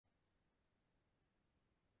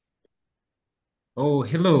Oh,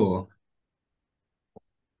 hello.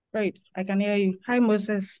 Great, I can hear you. Hi,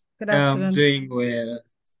 Moses. Good I'm afternoon. doing well.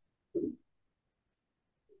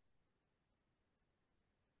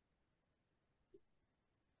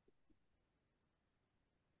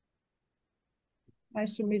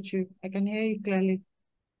 Nice to meet you. I can hear you clearly.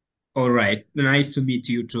 All right. Nice to meet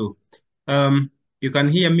you too. Um, you can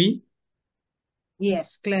hear me?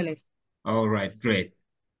 Yes, clearly. All right, great.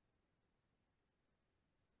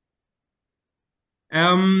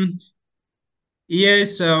 Um,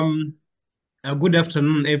 yes, good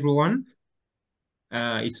afternoon, everyone.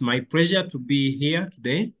 It's my pleasure to be here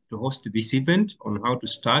today to host this event on how to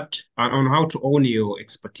start and on how to own your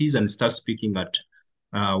expertise and start speaking at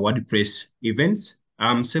WordPress events.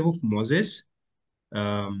 I'm Sevo Moses,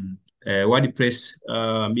 WordPress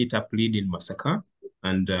meetup lead in Masaka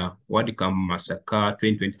and WordCamp Masaka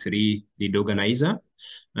 2023 lead organizer.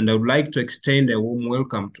 And I would like to extend a warm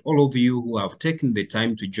welcome to all of you who have taken the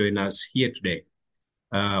time to join us here today.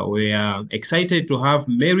 We are excited to have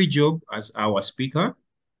Mary Job as our speaker,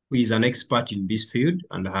 who is an expert in this field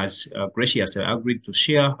and has graciously agreed to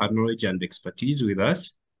share her knowledge and expertise with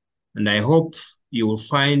us. And I hope you will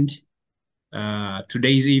find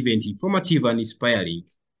today's event informative and inspiring,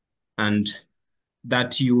 and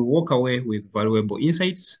that you walk away with valuable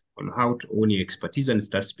insights on how to own your expertise and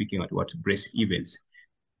start speaking at WordPress events.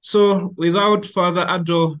 So without further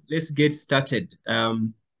ado, let's get started.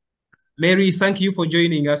 Mary, thank you for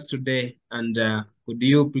joining us today. And could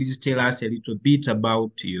you please tell us a little bit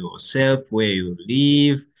about yourself, where you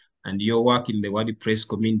live, and your work in the WordPress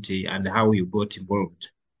community and how you got involved?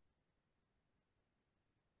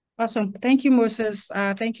 Awesome. Thank you, Moses.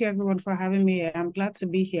 Thank you, everyone, for having me. I'm glad to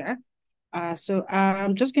be here.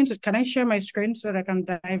 I'm just going to, can I share my screen so that I can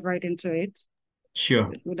dive right into it?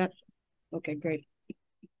 Sure. Would that, okay, great.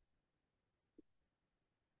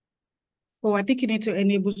 Oh, I think you need to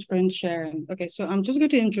enable screen sharing. Okay, so I'm just going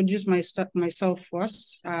to introduce myself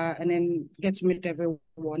first, and then get to meet everyone.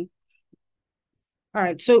 All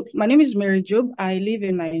right, so my name is Mary Job. I live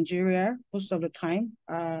in Nigeria most of the time.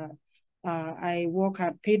 I work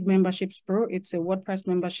at Paid Memberships Pro. It's a WordPress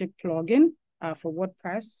membership plugin for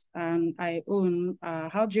WordPress, and I own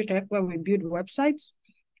How Do You Tech, where we build websites,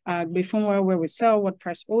 Before where we sell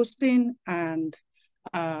WordPress hosting, and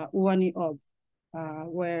Uwani Hub,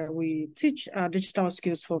 where we teach digital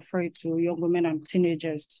skills for free to young women and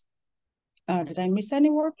teenagers. Did I miss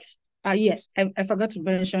any work? Yes, I forgot to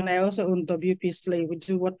mention, I also own WP Slay. We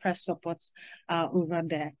do WordPress supports over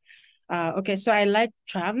there. Okay, so I like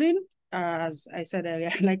traveling. As I said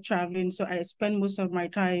earlier, I like traveling. So I spend most of my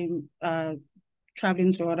time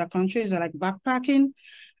traveling to other countries. I like backpacking.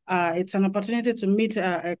 It's an opportunity to meet,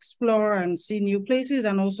 explore, and see new places,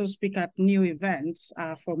 and also speak at new events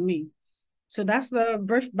for me. So that's the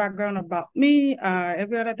brief background about me.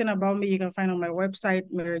 Every other thing about me you can find on my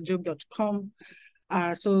website, maryjob.com.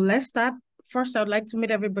 So let's start. First, I'd like to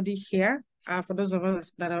meet everybody here. For those of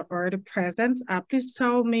us that are already present, please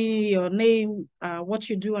tell me your name, what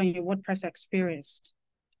you do, and your WordPress experience.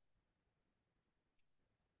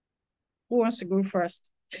 Who wants to go first?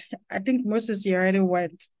 I think Moses, you already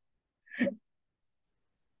went.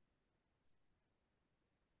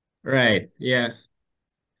 Right. Yeah.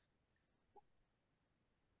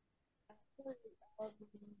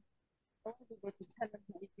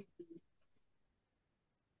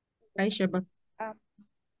 Hi, Sheba. Um,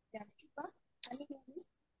 yeah, Chupa, can you hear me?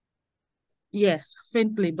 Yes,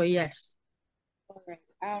 faintly, but yes. All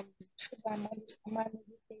right. Chupa, I'm an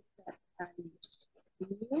educator and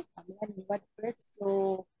new. I'm learning WordPress,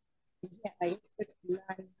 so yeah, I expect to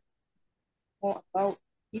learn more about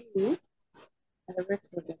you and the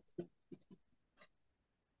rest of the team.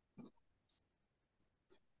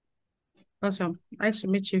 Awesome. Nice to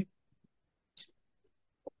meet you.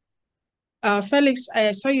 Felix,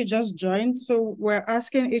 I saw you just joined, so we're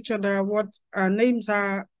asking each other what our names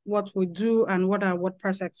are, what we do, and what our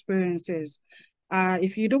WordPress experience is.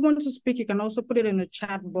 If you don't want to speak, you can also put it in the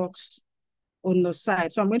chat box on the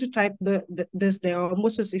side. So I'm going to type this there, or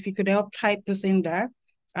Moses, if you could help type this in there.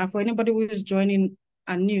 For anybody who is joining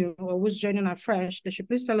anew or who's joining afresh, they should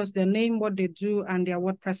please tell us their name, what they do, and their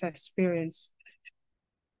WordPress experience.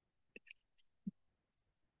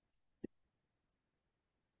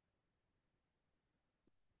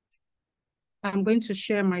 I'm going to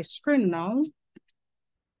share my screen now.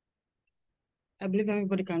 I believe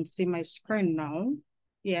everybody can see my screen now.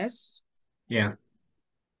 Yes. Yeah.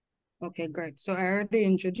 Okay, great. So I already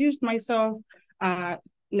introduced myself. Let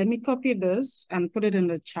me copy this and put it in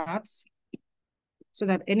the chat so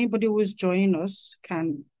that anybody who is joining us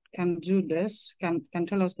can do this, can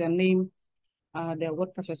tell us their name, their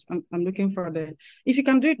WordPress. I'm looking for the, if you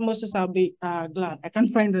can do it, Moses, I'll be glad. I can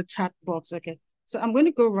find the chat box. Okay. So I'm going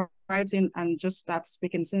to go right in and just start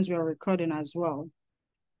speaking since we're recording as well.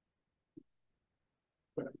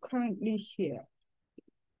 We're currently here.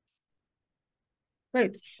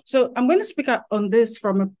 Right. So I'm going to speak on this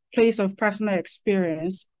from a place of personal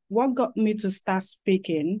experience. What got me to start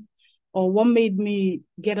speaking, or what made me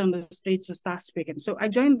get on the stage to start speaking? So I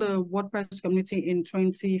joined the WordPress community in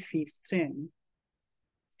 2015.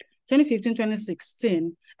 2015,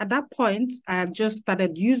 2016. At that point, I had just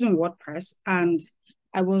started using WordPress, and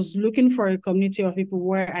I was looking for a community of people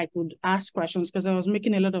where I could ask questions because I was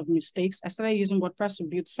making a lot of mistakes. I started using WordPress to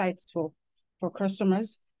build sites for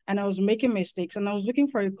customers, and I was making mistakes, and I was looking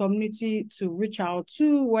for a community to reach out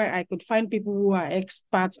to where I could find people who are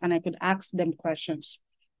experts and I could ask them questions.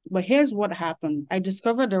 But here's what happened. I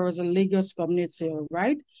discovered there was a Lagos community,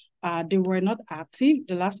 right? They were not active.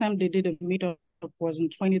 The last time they did a meetup was in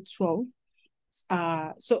 2012.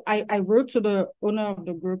 So I wrote to the owner of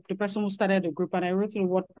the group, the person who started the group, and I wrote to the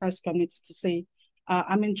WordPress community to say,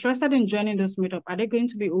 I'm interested in joining this meetup. Are they going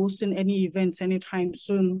to be hosting any events anytime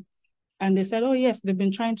soon? And they said, oh, yes, they've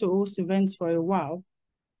been trying to host events for a while.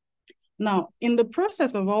 Now, in the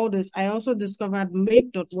process of all this, I also discovered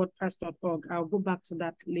make.wordpress.org. I'll go back to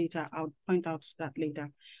that later. I'll point out that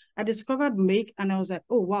later. I discovered Make, and I was like,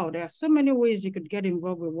 oh, wow, there are so many ways you could get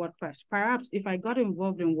involved with WordPress. Perhaps if I got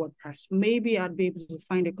involved in WordPress, maybe I'd be able to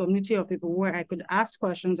find a community of people where I could ask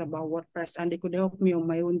questions about WordPress and they could help me on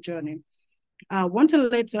my own journey. One thing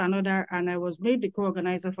led to another, and I was made the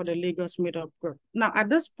co-organizer for the Lagos Meetup group. Now, at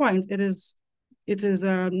this point, it is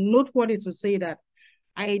noteworthy to say that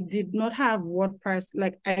I did not have WordPress,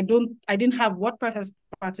 like I didn't have WordPress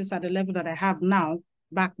expertise at the level that I have now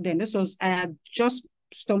back then. I had just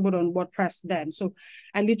stumbled on WordPress then. So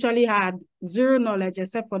I literally had zero knowledge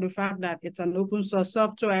except for the fact that it's an open source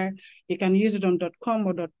software. You can use it on .com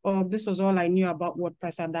or .org. This was all I knew about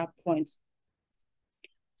WordPress at that point.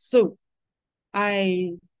 So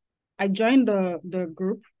I joined the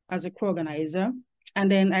group as a co-organizer.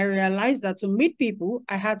 And then I realized that to meet people,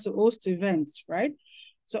 I had to host events, right?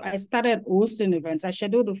 So I started hosting events. I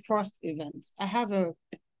scheduled the first event. I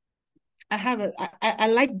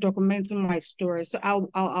like documenting my story. So I'll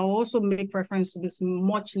also make reference to this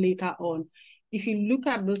much later on. If you look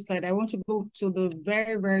at this slide, I want to go to the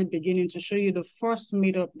very, very beginning to show you the first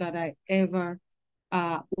meetup that I ever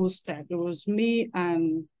hosted. It was me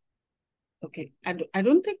and, okay, I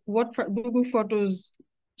don't think what Google Photos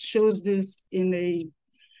shows this in a,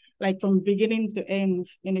 like from beginning to end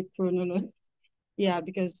in a chronology. Yeah,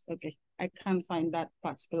 because, okay, I can't find that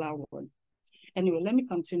particular one. Anyway, let me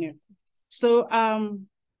continue. So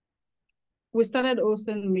we started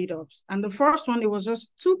hosting meetups. And the first one, it was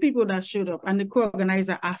just 2 people that showed up and the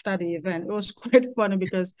co-organizer after the event. It was quite funny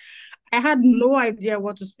because I had no idea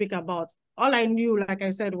what to speak about. All I knew, like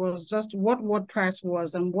I said, was just what WordPress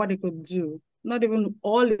was and what it could do. Not even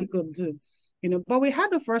all it could do, you know. But we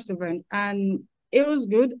had the first event and it was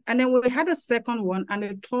good. And then we had a second one and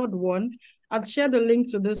a third one. I'll share the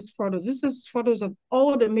link to this photos. This is photos of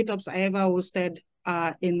all the meetups I ever hosted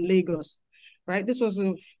in Lagos, right? This was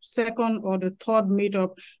the second or the third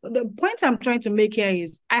meetup. The point I'm trying to make here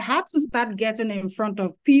is I had to start getting in front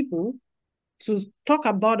of people to talk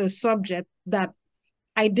about a subject that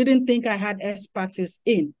I didn't think I had expertise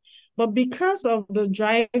in. But because of the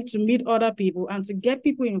drive to meet other people and to get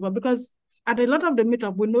people involved, because at a lot of the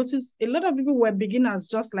meetup, we noticed a lot of people were beginners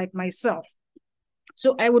just like myself.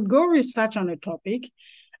 So I would go research on a topic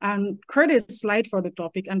and create a slide for the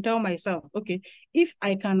topic and tell myself, okay, if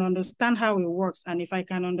I can understand how it works and if I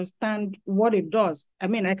can understand what it does, I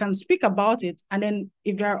mean, I can speak about it. And then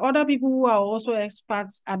if there are other people who are also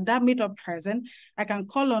experts at that meetup present, I can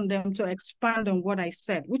call on them to expand on what I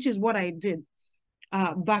said, which is what I did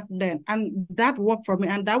back then. And that worked for me.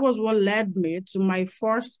 And that was what led me to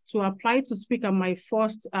apply to speak at my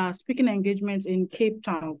first speaking engagement in Cape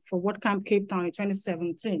Town for WordCamp Cape Town in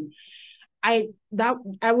 2017. I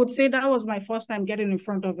would say that was my first time getting in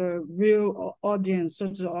front of a real audience,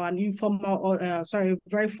 or an informal, or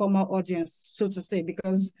very formal audience, so to say,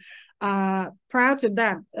 because prior to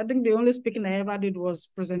that, I think the only speaking I ever did was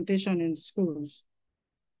presentation in schools.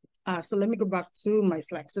 So let me go back to my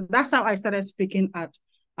slide. So that's how I started speaking at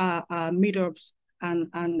meetups and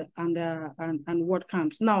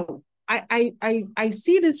WordCamps. Now, I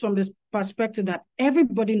see this from this perspective that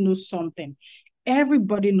everybody knows something.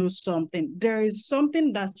 Everybody knows something. There is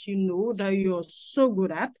something that you know that you're so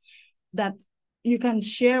good at that you can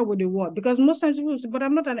share with the world. Because most times people say, but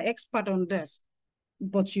I'm not an expert on this.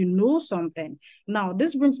 But you know something. Now,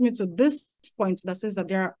 this brings me to this point that says that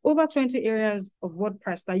there are over 20 areas of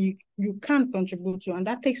WordPress that you can contribute to. And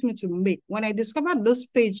that takes me to Make. When I discovered this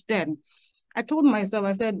page then, I told myself,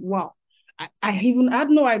 I said, wow, I even had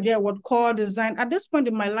no idea what core design. At this point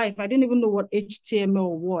in my life, I didn't even know what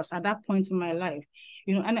HTML was at that point in my life.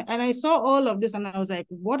 You know, and I saw all of this and I was like,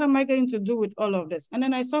 what am I going to do with all of this? And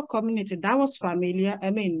then I saw community. That was familiar. I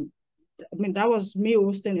mean, that was me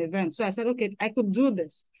hosting events. So I said, okay, I could do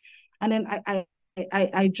this. And then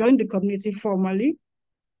I joined the community formally,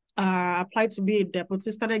 applied to be a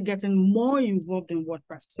deputy, started getting more involved in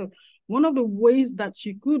WordPress. So one of the ways that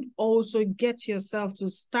you could also get yourself to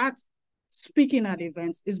start speaking at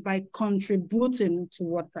events is by contributing to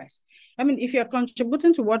WordPress. I mean, if you're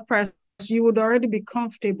contributing to WordPress, you would already be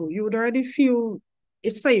comfortable. You would already feel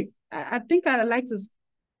it's safe. I think I like to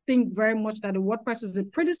think very much that the WordPress is a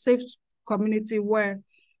pretty safe community where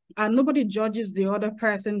nobody judges the other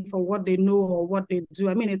person for what they know or what they do.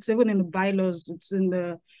 I mean, it's even in the bylaws, it's in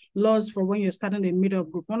the laws for when you're starting a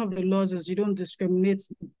meetup group. One of the laws is you don't discriminate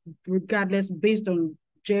regardless based on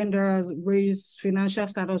gender, race, financial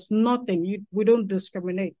status, nothing. We don't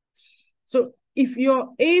discriminate. So if you're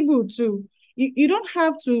able to, you don't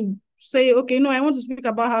have to say, okay, no, I want to speak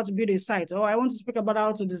about how to build a site, or I want to speak about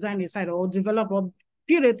how to design a site or develop or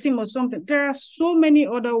build a team or something. There are so many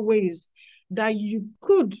other ways that you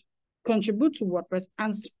could contribute to WordPress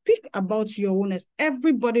and speak about your own.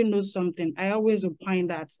 Everybody knows something. I always opine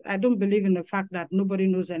that. I don't believe in the fact that nobody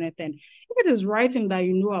knows anything. If it is writing that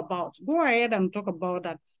you know about, go ahead and talk about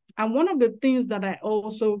that. And one of the things that I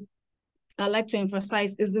like to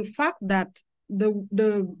emphasize is the fact that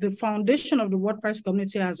the foundation of the WordPress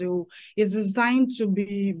community as a whole is designed to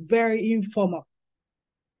be very informal.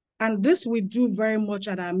 And this we do very much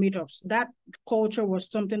at our meetups. That culture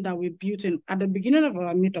was something that we built in at the beginning of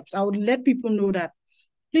our meetups. I would let people know that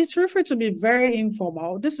please feel free to be very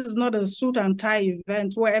informal. This is not a suit and tie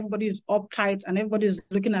event where everybody's uptight and everybody's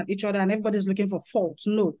looking at each other and everybody's looking for faults.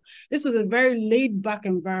 No, this is a very laid back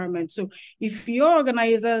environment. So if your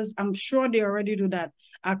organizers, I'm sure they already do that,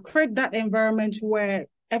 create that environment where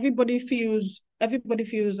everybody feels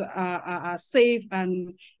safe,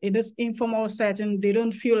 and in this informal setting, they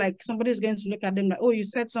don't feel like somebody's going to look at them like, oh, you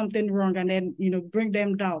said something wrong, and then, you know, bring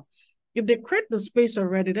them down. If they create the space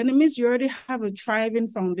already, then it means you already have a thriving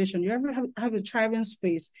foundation. You ever have a thriving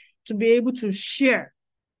space to be able to share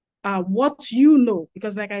what you know,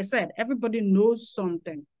 because like I said, everybody knows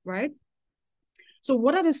something, right? So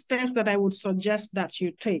what are the steps that I would suggest that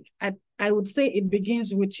you take? I would say it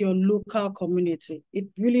begins with your local community. It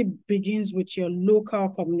really begins with your local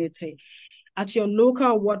community. At your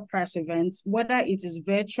local WordPress events, whether it is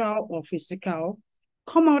virtual or physical,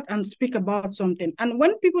 come out and speak about something. And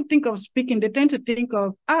when people think of speaking, they tend to think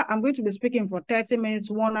of, I'm going to be speaking for 30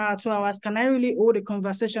 minutes, 1 hour, 2 hours. Can I really hold a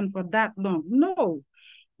conversation for that long? No.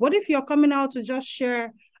 What if you're coming out to just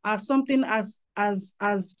share something as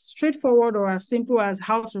straightforward or as simple as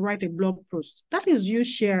how to write a blog post? That is you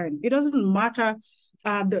sharing. It doesn't matter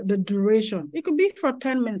the duration. It could be for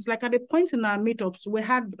 10 minutes. Like at the point in our meetups, we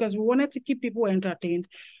had, because we wanted to keep people entertained,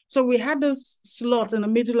 so we had this slot in the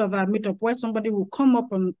middle of our meetup where somebody will come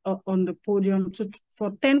up on the podium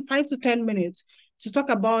for 5 to 10 minutes to talk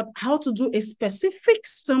about how to do a specific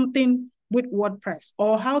something with WordPress,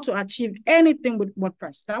 or how to achieve anything with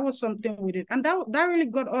WordPress. That was something we did. And that really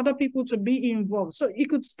got other people to be involved. So you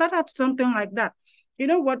could start at something like that. You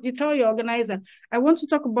know what, you tell your organizer, I want to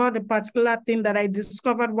talk about a particular thing that I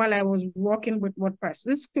discovered while I was working with WordPress.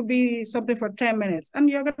 This could be something for 10 minutes. And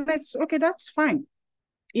the organizer, okay, that's fine.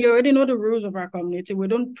 You already know the rules of our community. We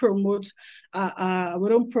don't promote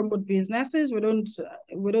businesses. We don't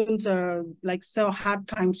like sell hard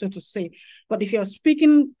time, so to say. But if you're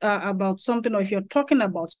speaking about something, or if you're talking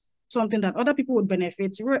about something that other people would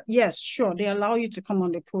benefit, yes, sure, they allow you to come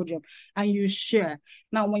on the podium and you share.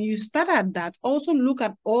 Now, when you start at that, also look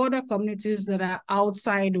at other communities that are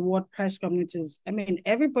outside the WordPress communities. I mean,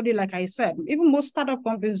 everybody, like I said, even most startup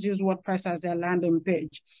companies use WordPress as their landing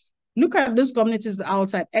page. Look at those communities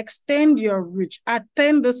outside, extend your reach,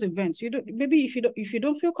 attend those events. Maybe if you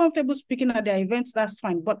don't feel comfortable speaking at their events, that's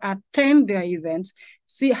fine, but attend their events,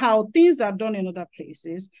 see how things are done in other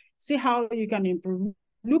places, see how you can improve.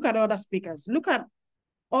 Look at other speakers, look at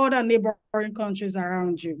other neighboring countries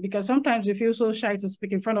around you, because sometimes we feel so shy to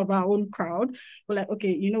speak in front of our own crowd. We're like,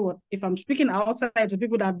 okay, you know what, if I'm speaking outside to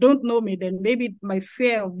people that don't know me, then maybe my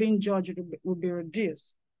fear of being judged will be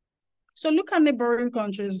reduced. So look at neighboring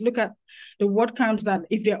countries, look at the WordCamps, that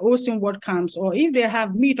if they're hosting WordCamps, or if they have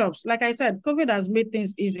meetups. Like I said, COVID has made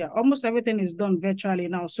things easier. Almost everything is done virtually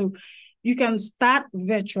now. So you can start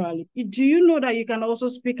virtually. Do you know that you can also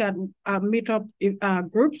speak at meetup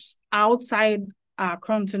groups? outside our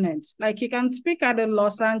continent. Like you can speak at the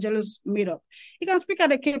Los Angeles meetup. You can speak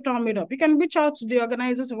at the Cape Town meetup. You can reach out to the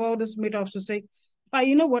organizers of all these meetups to say,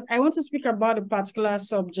 you know what, I want to speak about a particular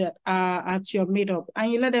subject at your meetup.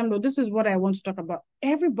 And you let them know, this is what I want to talk about.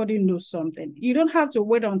 Everybody knows something. You don't have to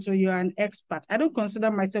wait until you're an expert. I don't consider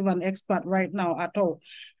myself an expert right now at all.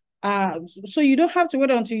 So you don't have to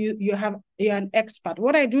wait until you're an expert.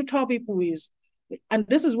 What I do tell people is, and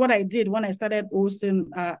this is what I did when I started hosting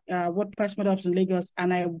WordPress meetups in Lagos,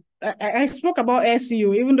 and I spoke about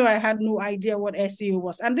SEO, even though I had no idea what SEO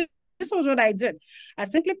was. And this was what I did. I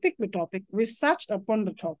simply picked the topic, researched upon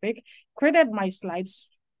the topic, created my slides,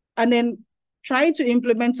 and then tried to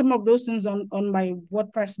implement some of those things on my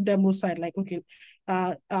WordPress demo site. Like, okay,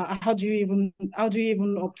 how do you even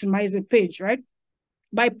optimize a page, right?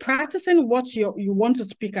 By practicing what you want to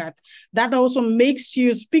speak at, that also makes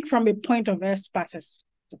you speak from a point of expertise.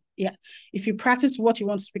 Yeah, if you practice what you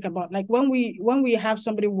want to speak about, like when we have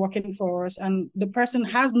somebody working for us and the person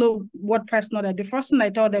has no WordPress knowledge, the first thing I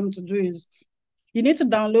tell them to do is, you need to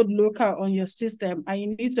download local on your system, and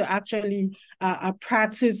you need to actually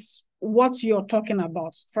practice what you're talking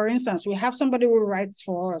about. For instance, we have somebody who writes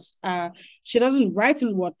for us. She doesn't write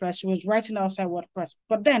in WordPress. She was writing outside WordPress.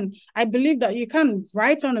 But then I believe that you can't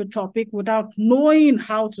write on a topic without knowing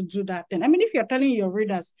how to do that thing. I mean, if you're telling your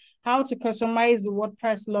readers how to customize the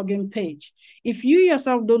WordPress login page, if you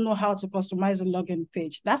yourself don't know how to customize the login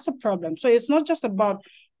page, that's a problem. So it's not just about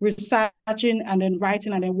researching and then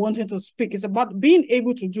writing and then wanting to speak. It's about being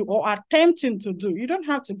able to do or attempting to do. You don't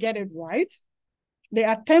have to get it right. The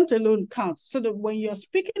attempt alone counts. So that when you're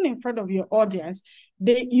speaking in front of your audience,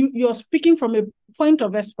 you're speaking from a point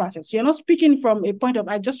of expertise. You're not speaking from a point of,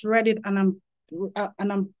 I just read it and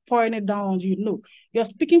I'm pouring it down on you. No, you're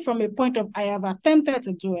speaking from a point of, I have attempted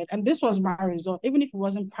to do it, and this was my result, even if it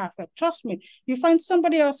wasn't perfect. Trust me, you find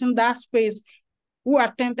somebody else in that space who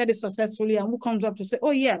attempted it successfully and who comes up to say,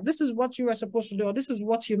 oh yeah, this is what you were supposed to do, or this is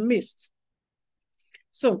what you missed.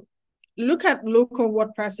 So look at local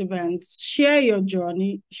WordPress events, share your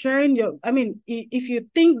journey, if you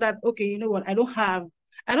think that, okay, you know what, I don't have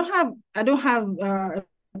a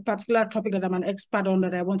particular topic that I'm an expert on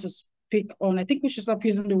that I want to speak on. I think we should stop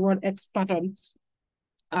using the word expert on.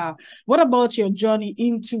 What about your journey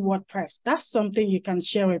into WordPress? That's something you can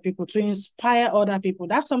share with people to inspire other people.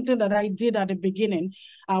 That's something that I did at the beginning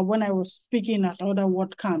when I was speaking at other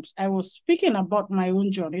WordCamps. I was speaking about my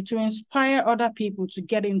own journey to inspire other people to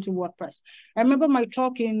get into WordPress. I remember my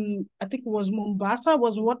talk in, I think it was Mombasa,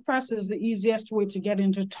 was WordPress is the easiest way to get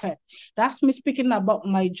into tech. That's me speaking about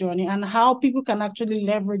my journey and how people can actually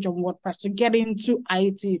leverage on WordPress to get into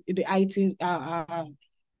the IT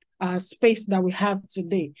space that we have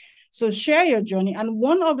today. So share your journey. And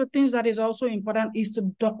one of the things that is also important is to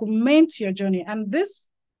document your journey. And this,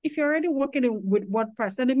 if you're already working with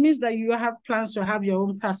WordPress, then it means that you have plans to have your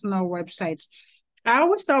own personal website. I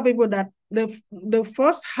always tell people that the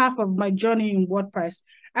first half of my journey in WordPress,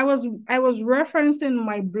 I was referencing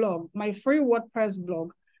my blog, my free WordPress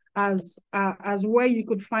blog, as where you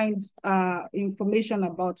could find information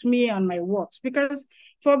about me and my works. Because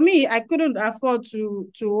for me, I couldn't afford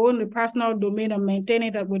to own a personal domain and maintain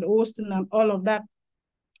it with hosting and all of that.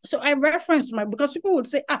 So I referenced because people would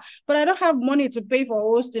say, but I don't have money to pay for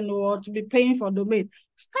hosting or to be paying for domain.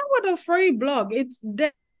 Start with a free blog. It's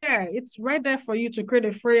there. It's right there for you to create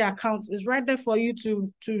a free account. It's right there for you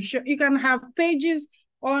to show. You can have pages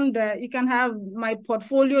on there. You can have my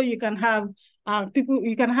portfolio. You can have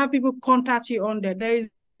people contact you on there. There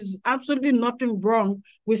is absolutely nothing wrong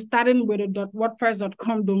with starting with a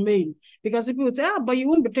 .wordpress.com domain, because people would say, but you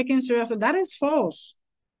won't be taken seriously. That is false.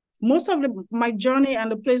 Most of my journey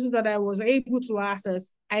and the places that I was able to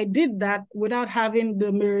access, I did that without having the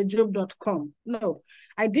maryjob.com. No,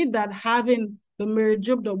 I did that having the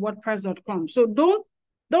maryjob.wordpress.com. So don't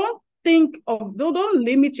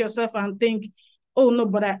limit yourself and think, oh no,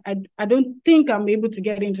 but I don't think I'm able to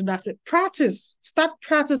get into that. Practice, start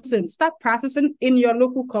practicing in your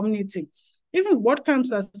local community. Even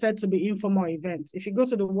WordCamps are said to be informal events. If you go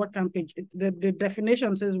to the WordCamp page, the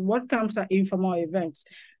definition says WordCamps are informal events.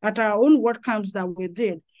 At our own WordCamps that we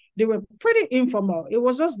did, they were pretty informal. It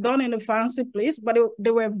was just done in a fancy place, but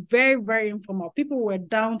they were very, very informal. People were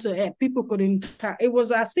down to earth. People could interact. It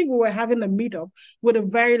was as if we were having a meetup with a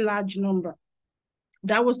very large number.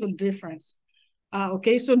 That was the difference.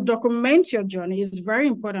 Okay, so document your journey is very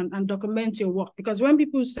important, and document your work, because when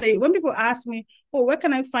people ask me, oh, where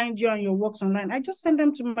can I find you and your works online? I just send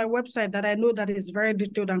them to my website that I know that is very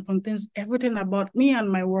detailed and contains everything about me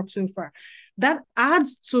and my work so far. That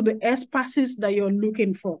adds to the expertise that you're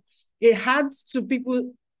looking for. It adds to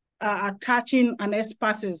people attaching an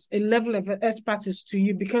expertise, a level of expertise to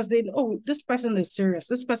you because they, oh, this person is serious.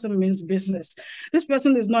 This person means business. This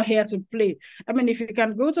person is not here to play. I mean, if you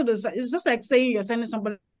can go to the, it's just like saying you're sending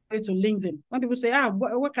somebody to LinkedIn. When people say,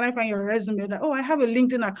 what can I find your resume? Like, oh, I have a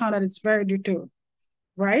LinkedIn account that is very detailed,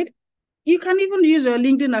 right? You can even use your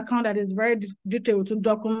LinkedIn account that is very detailed to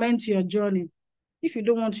document your journey. If you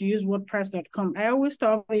don't want to use WordPress.com, I always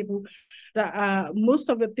tell people that most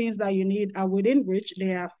of the things that you need are within reach.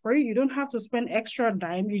 They are free. You don't have to spend extra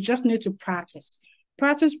dime. You just need to practice.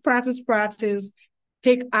 Practice, practice, practice.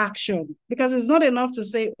 Take action. Because it's not enough to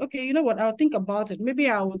say, okay, you know what, I'll think about it.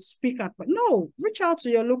 Maybe I would speak at, but no, reach out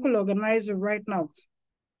to your local organizer right now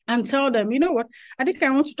and tell them, you know what, I think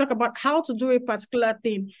I want to talk about how to do a particular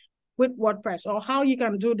thing with WordPress, or how you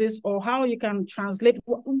can do this, or how you can translate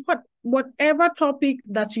whatever topic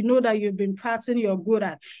that you know that you've been practicing, you're good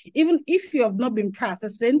at. Even if you have not been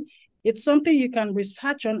practicing, it's something you can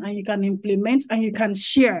research on and you can implement and you can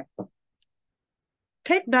share.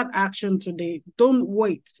 Take that action today. Don't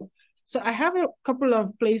wait. So I have a couple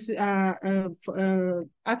of places, articles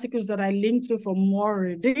that I linked to for more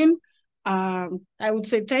reading. I would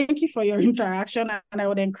say thank you for your interaction, and I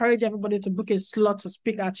would encourage everybody to book a slot to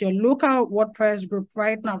speak at your local WordPress group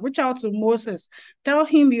right now. Reach out to Moses. Tell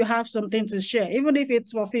him you have something to share, even if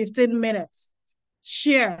it's for 15 minutes.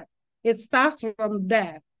 Share. It starts from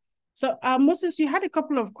there. So Moses, you had a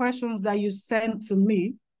couple of questions that you sent to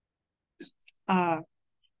me. And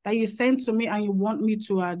you want me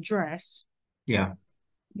to address. Yeah.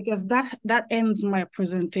 Because that ends my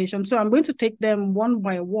presentation. So I'm going to take them one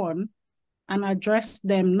by one and address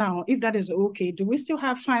them now, if that is okay. Do we still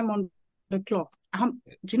have time on the clock? Do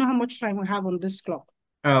you know how much time we have on this clock?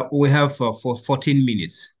 We have for 14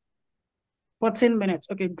 minutes. 14 minutes.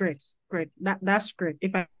 Okay, great. That's great.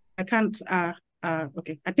 If I can't,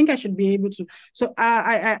 okay, I think I should be able to. So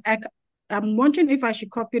I'm wondering if I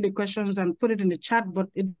should copy the questions and put it in the chat, but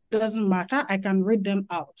it doesn't matter. I can read them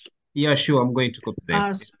out. Yeah, sure. I'm going to copy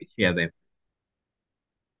them. Share them.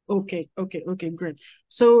 Okay, great.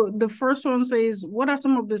 So the first one says, what are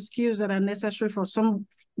some of the skills that are necessary for someone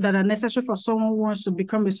who wants to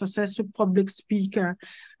become a successful public speaker,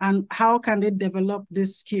 and how can they develop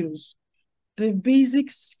these skills? The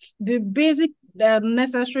basic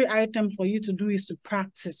necessary item for you to do is to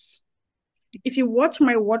practice. If you watch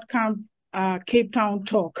my WordCamp Cape Town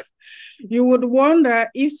talk, you would wonder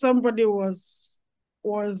if somebody was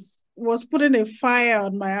putting a fire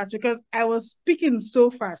on my ass, because I was speaking so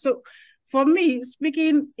fast. So for me,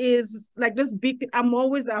 speaking is like this big, I'm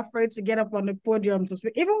always afraid to get up on the podium to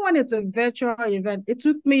speak. Even when it's a virtual event, it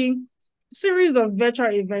took me a series of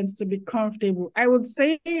virtual events to be comfortable. I would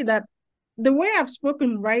say that the way I've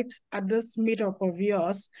spoken right at this meetup of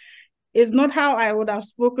yours is not how I would have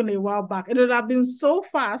spoken a while back. It would have been so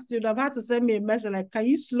fast, you'd have had to send me a message like, can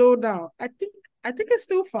you slow down? I think it's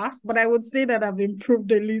still fast, but I would say that I've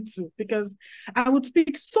improved a little, because I would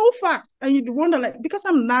speak so fast and you'd wonder, like, because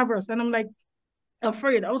I'm nervous and I'm like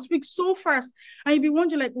afraid, I would speak so fast and you'd be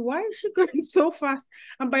wondering, like, why is she going so fast?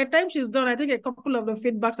 And by the time she's done, I think a couple of the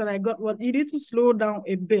feedbacks that I got was, you need to slow down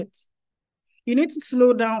a bit. You need to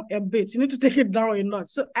slow down a bit. You need to take it down a notch.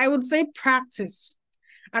 So I would say practice.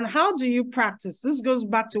 And how do you practice? This goes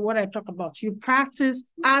back to what I talk about. You practice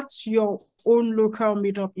at your own local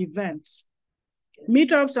meetup events.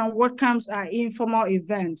 Meetups and WordCamps are informal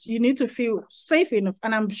events. You need to feel safe enough.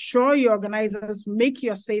 And I'm sure your organizers make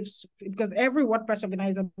you safe, because every WordPress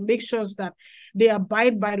organizer makes sure that they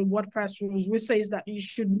abide by the WordPress rules, which says that you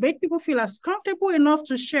should make people feel as comfortable enough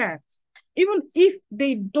to share. Even if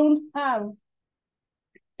they don't have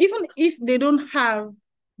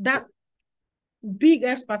that big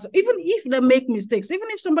experts, even if they make mistakes, even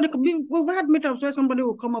if somebody could be, we've had meetups where somebody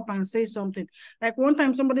will come up and say something. Like one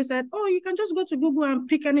time somebody said, oh, you can just go to Google and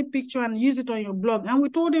pick any picture and use it on your blog. And we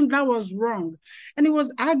told him that was wrong. And he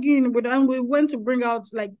was arguing with, and we went to bring out,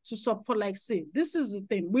 like, to support, like, say, this is the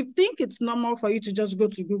thing. We think it's normal for you to just go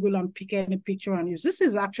to Google and pick any picture and use. This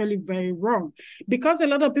is actually very wrong. Because a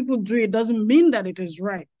lot of people do it doesn't mean that it is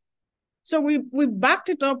right. So we backed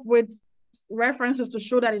it up with references to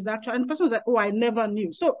show that it's actual, and the person was like, oh, I never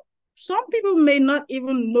knew. So some people may not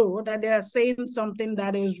even know that they are saying something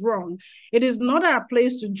that is wrong. It is not our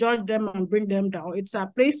place to judge them and bring them down. It's our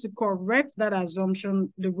place to correct that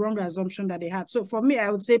assumption, the wrong assumption that they had. So for me, I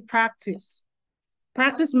would say practice.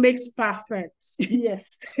 Practice makes perfect.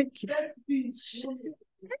 Yes, thank you.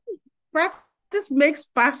 Practice makes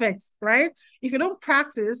perfect, right? If you don't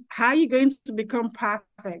practice, how are you going to become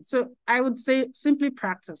perfect? So I would say simply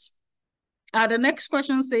practice. The next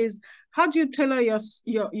question says, how do you tailor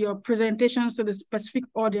your presentations to the specific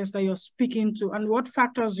audience that you're speaking to, and what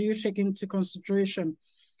factors do you take into consideration?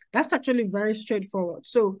 That's actually very straightforward.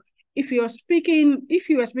 So if you are speaking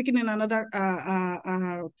in another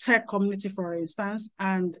tech community, for instance,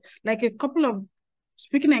 and like a couple of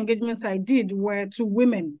speaking engagements I did were to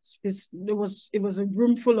women. It was a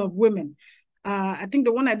room full of women. I think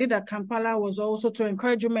the one I did at Kampala was also to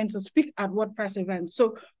encourage women to speak at WordPress events.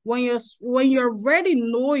 So when you already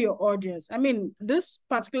know your audience, I mean, this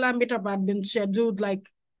particular meetup had been scheduled like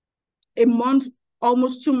a month,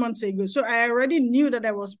 almost 2 months ago. So I already knew that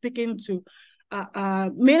I was speaking to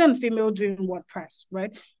male and female doing WordPress,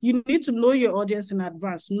 right? You need to know your audience in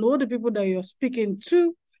advance, know the people that you're speaking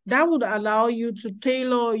to. That would allow you to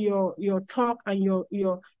tailor your talk and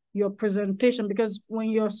your presentation, because when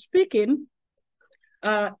you're speaking,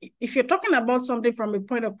 if you're talking about something from a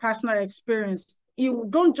point of personal experience, you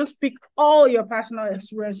don't just pick all your personal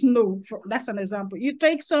experience. No, that's an example. You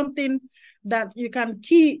take something that you can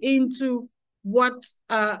key into what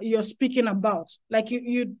you're speaking about. Like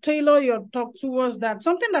you tailor your talk towards that,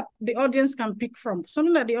 something that the audience can pick from,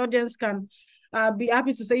 something that the audience can be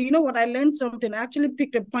happy to say, you know what, I learned something. I actually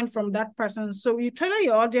picked a point from that person. So you tailor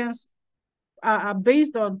your audience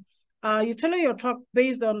based on you tailor your talk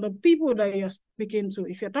based on the people that you're speaking to.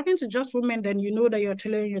 If you're talking to just women, then you know that you're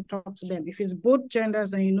tailoring your talk to them. If it's both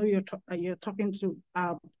genders, then you know you're talking to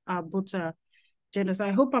both genders.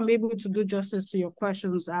 I hope I'm able to do justice to your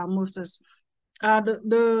questions, Moses.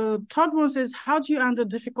 The third one says, how do you handle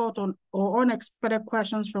difficult or unexpected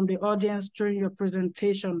questions from the audience during your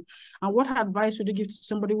presentation? And what advice would you give to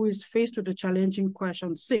somebody who is faced with a challenging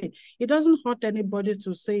question? Say, it doesn't hurt anybody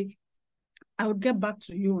to say, I would get back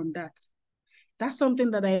to you on that. That's something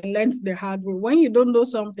that I learned the hard way. When you don't know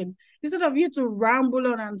something, instead of you to ramble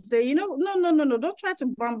on and say, no, don't try to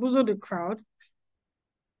bamboozle the crowd.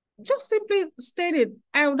 Just simply state it.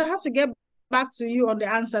 I would have to get back to you on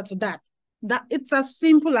the answer to that. That it's as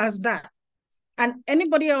simple as that. And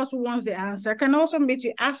anybody else who wants the answer can also meet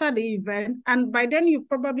you after the event. And by then you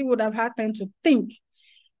probably would have had time to think.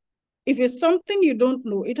 If it's something you don't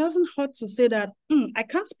know, it doesn't hurt to say that, I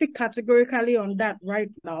can't speak categorically on that right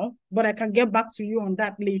now, but I can get back to you on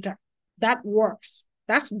that later. That works.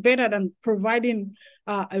 That's better than providing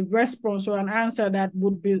a response or an answer that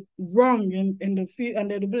would be wrong in the field. And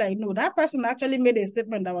they'll be like, no, that person actually made a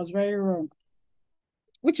statement that was very wrong,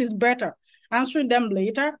 which is better. Answering them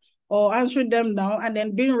later or answering them now and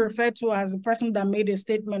then being referred to as the person that made a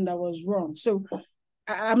statement that was wrong. So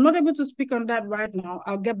I'm not able to speak on that right now.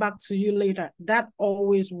 I'll get back to you later. That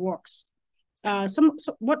always works.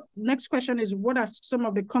 What next question is, what are some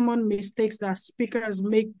of the common mistakes that speakers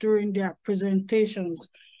make during their presentations?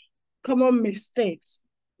 Common mistakes.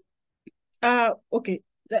 Okay.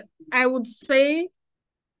 I would say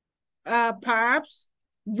perhaps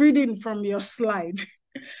reading from your slide.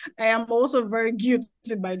 I am also very guilty,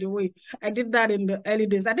 by the way. I did that in the early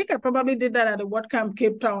days. I think I probably did that at the WordCamp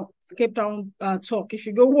Cape Town talk. If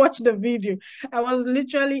you go watch the video, I was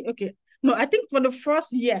literally, okay. No, I think for the first,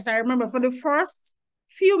 yes, I remember for the first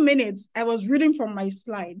few minutes, I was reading from my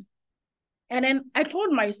slide. And then I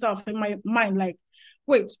told myself in my mind, like,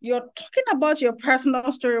 wait, you're talking about your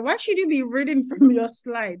personal story. Why should you be reading from your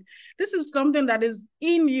slide? This is something that is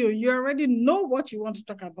in you. You already know what you want to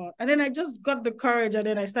talk about. And then I just got the courage and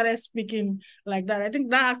then I started speaking like that. I think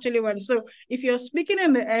that actually went. So if you're speaking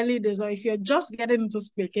in the early days or if you're just getting into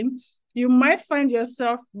speaking, you might find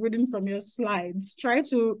yourself reading from your slides. Try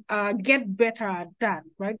to get better at that,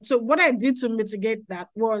 right? So what I did to mitigate that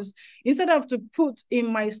was, instead of to put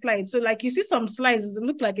in my slides, so like you see some slides, it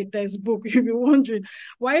look like a textbook. You'll be wondering,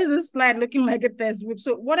 why is this slide looking like a textbook?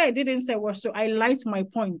 So what I did instead was to highlight my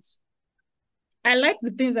points. I like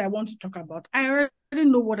the things I want to talk about. I already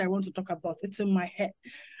know what I want to talk about. It's in my head.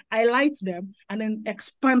 I highlight them and then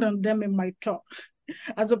expand on them in my talk,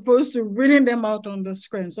 as opposed to reading them out on the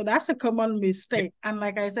screen. So that's a common mistake. And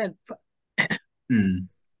like I said,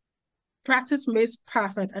 practice makes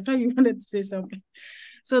perfect. I thought you wanted to say something.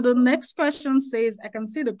 So the next question says, I can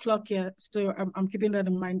see the clock here, so I'm keeping that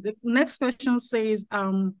in mind. The next question says,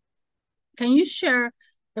 can you share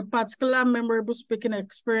a particular memorable speaking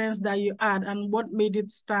experience that you had and what made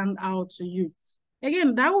it stand out to you?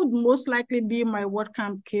 Again, that would most likely be my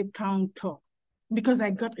WordCamp Cape Town talk, because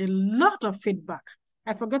I got a lot of feedback.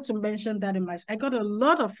 I forgot to mention that I got a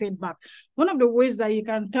lot of feedback. One of the ways that you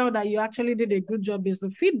can tell that you actually did a good job is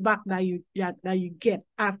the feedback that you get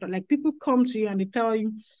after. Like people come to you and they tell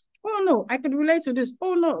you, oh no, I could relate to this.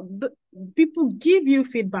 Oh no, people give you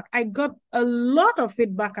feedback. I got a lot of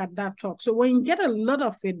feedback at that talk. So when you get a lot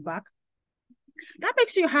of feedback, That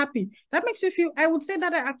makes you happy. That makes you feel, I would say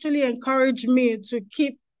that actually encouraged me to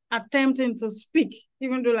keep attempting to speak,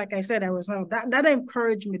 even though, like I said, I was not. That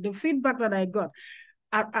encouraged me. The feedback that I got,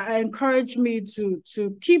 I encouraged me to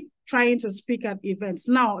keep trying to speak at events.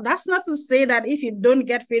 Now, that's not to say that if you don't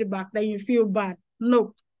get feedback, then you feel bad.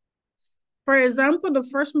 No. For example, the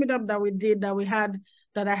first meetup that we did,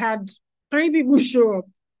 that I had 3 people show up.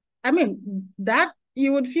 I mean, that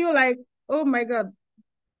you would feel like, oh my God,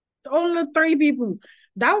 only 3 people.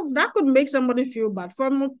 That could make somebody feel bad.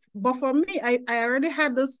 But for me, I already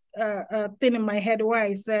had this thing in my head where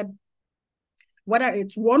I said, whether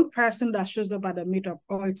it's one person that shows up at a meetup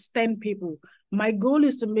or it's 10 people, my goal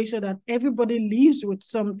is to make sure that everybody leaves with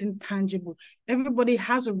something tangible. Everybody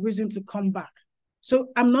has a reason to come back. So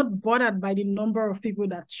I'm not bothered by the number of people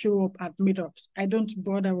that show up at meetups. I don't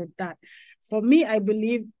bother with that. For me, I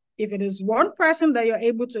believe if it is one person that you're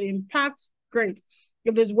able to impact, great.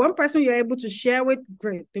 If there's one person you're able to share with,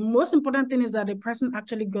 great. The most important thing is that the person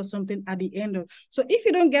actually got something at the end of it. So if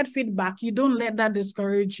you don't get feedback, you don't let that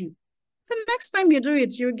discourage you. The next time you do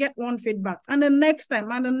it, you get one feedback, and the next time,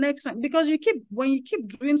 and the next time, because when you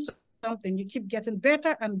keep doing something, you keep getting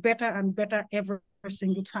better and better and better every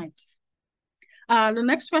single time. The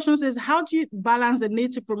next question says, how do you balance the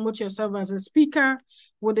need to promote yourself as a speaker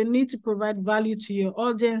with the need to provide value to your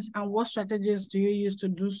audience, and what strategies do you use to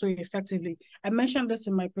do so effectively? I mentioned this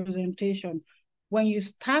in my presentation. When you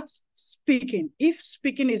start speaking, if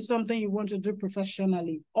speaking is something you want to do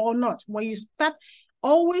professionally or not, when you start,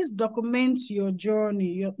 always document your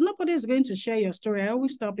journey. Nobody is going to share your story. I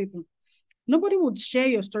always tell people, nobody would share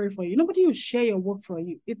your story for you. Nobody will share your work for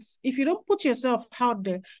you. It's if you don't put yourself out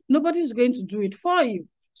there, nobody's going to do it for you.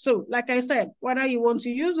 So, like I said, whether you want to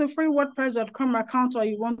use a free WordPress.com account, or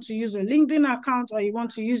you want to use a LinkedIn account, or you want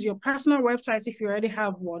to use your personal website if you already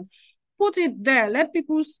have one, put it there. Let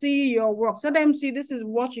people see your work. Let them see this is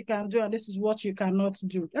what you can do and this is what you cannot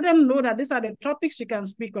do. Let them know that these are the topics you can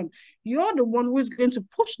speak on. You're the one who is going to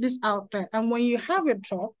push this out there. And when you have a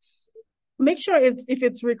talk, make sure if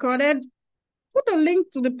it's recorded, put a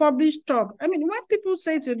link to the published talk. I mean, when people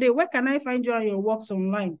say today, where can I find you and your works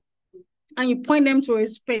online? And you point them to a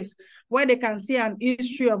space where they can see an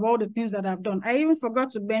history of all the things that I've done. I even forgot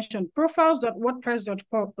to mention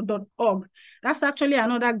profiles.wordpress.org. That's actually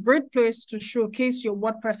another great place to showcase your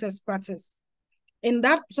WordPress expertise. In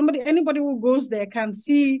that, anybody who goes there can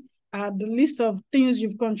see the list of things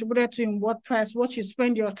you've contributed to in WordPress, what you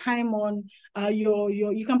spend your time on,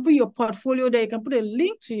 you can put your portfolio there, you can put a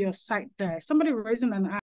link to your site there. Somebody raising an